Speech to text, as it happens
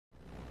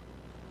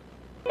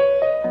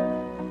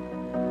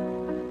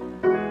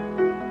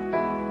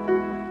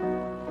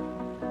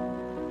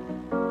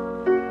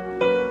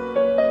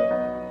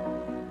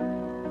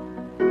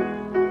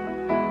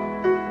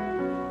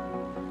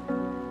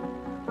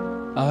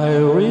I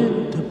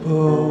read the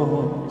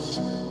books,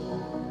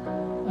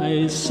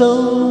 I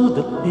saw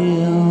the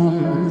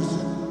films.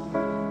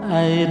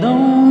 I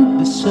don't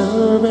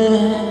deserve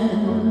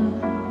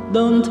it,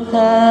 don't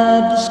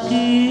have the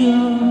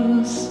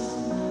skills.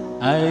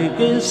 I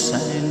guess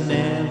I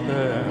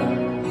never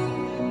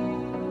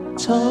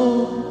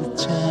took the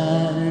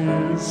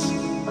chance,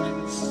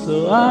 so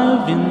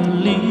I've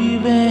been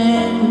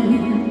living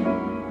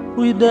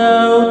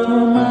without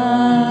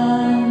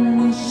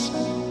romance.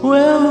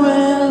 Well,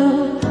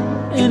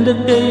 in the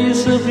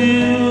case of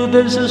you,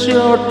 there's a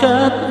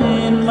shortcut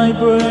in my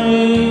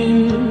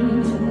brain.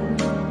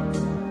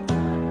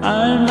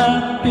 I'm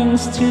acting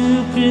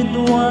stupid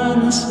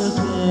once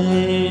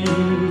again.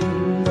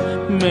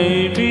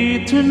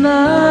 Maybe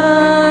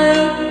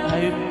tonight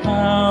I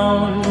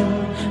found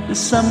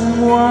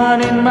someone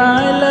in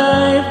my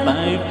life.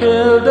 I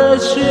feel the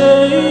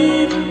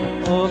shape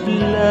of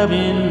love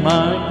in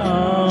my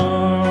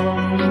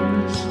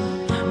arms.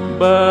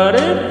 But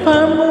if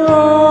I'm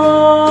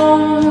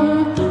wrong,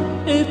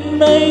 it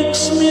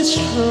makes me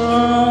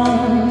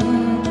strong.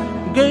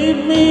 Gave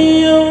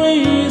me a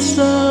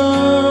reason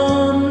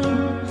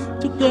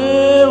to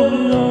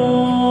carry on.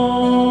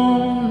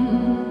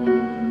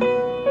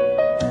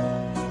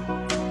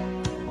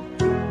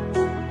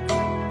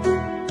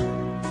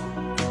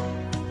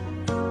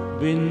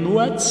 Been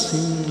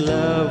watching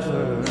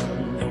lovers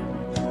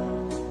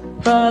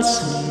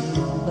passing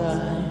by,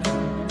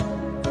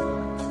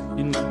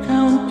 been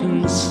counting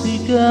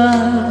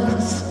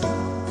seagulls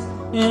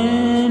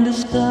in the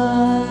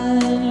sky.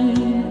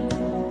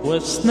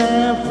 Was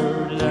never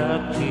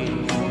lucky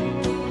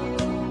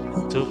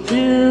to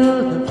feel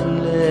the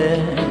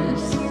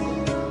bliss.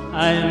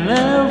 I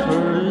never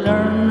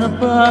learned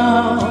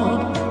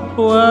about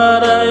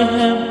what I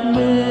have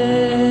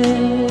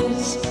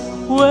missed.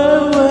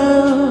 Well,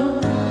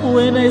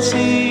 when I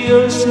see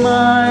your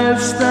smile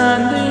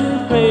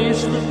standing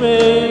face to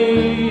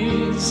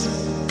face,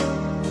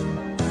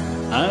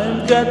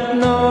 I've got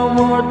no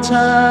more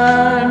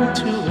time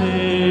to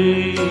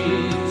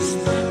waste.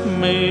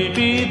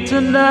 Maybe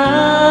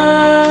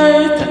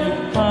tonight I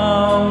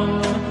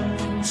found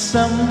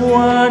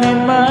someone in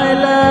my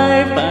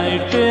life. I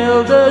feel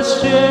the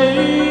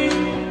shape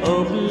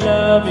of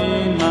love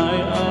in my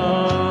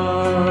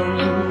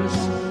arms.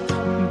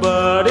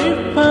 But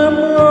if I'm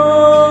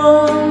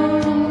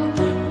wrong,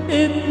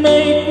 it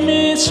made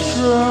me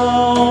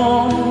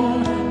strong.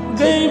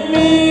 Gave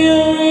me a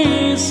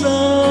reason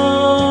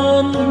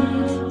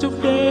to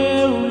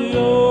carry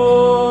on.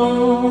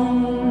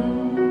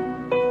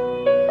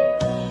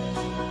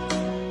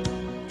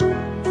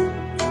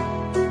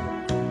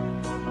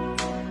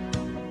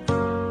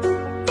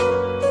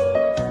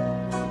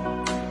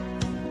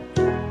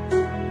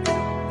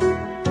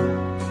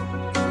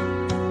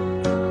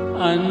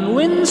 And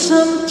when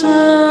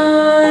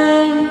sometimes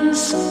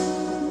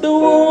the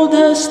world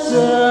has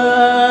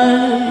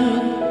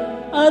died,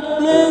 at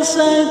least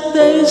I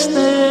tasted,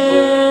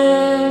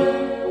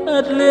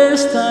 at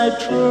least I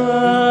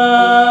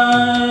tried.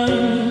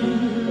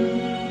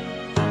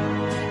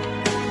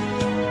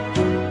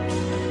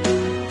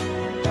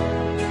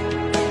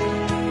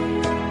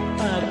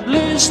 At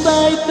least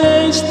I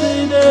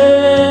tasted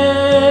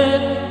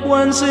it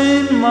once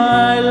in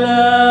my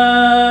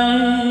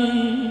life.